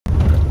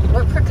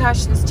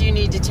precautions do you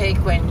need to take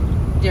when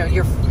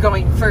you're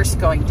first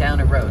going down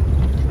a road?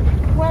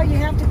 Well, you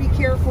have to be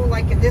careful.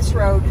 Like in this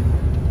road,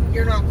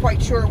 you're not quite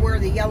sure where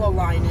the yellow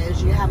line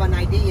is. You have an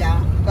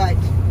idea, but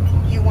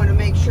you want to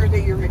make sure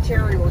that your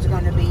material is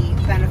going to be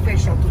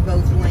beneficial to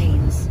both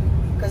lanes,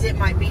 because it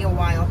might be a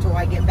while till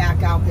I get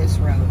back out this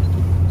road.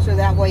 So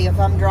that way, if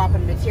I'm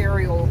dropping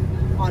material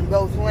on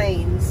both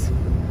lanes,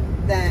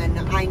 then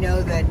I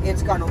know that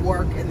it's going to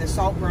work and the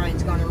salt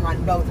brine's going to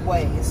run both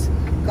ways,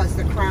 because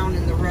the crown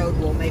in the road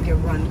will make it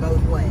run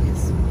both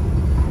ways.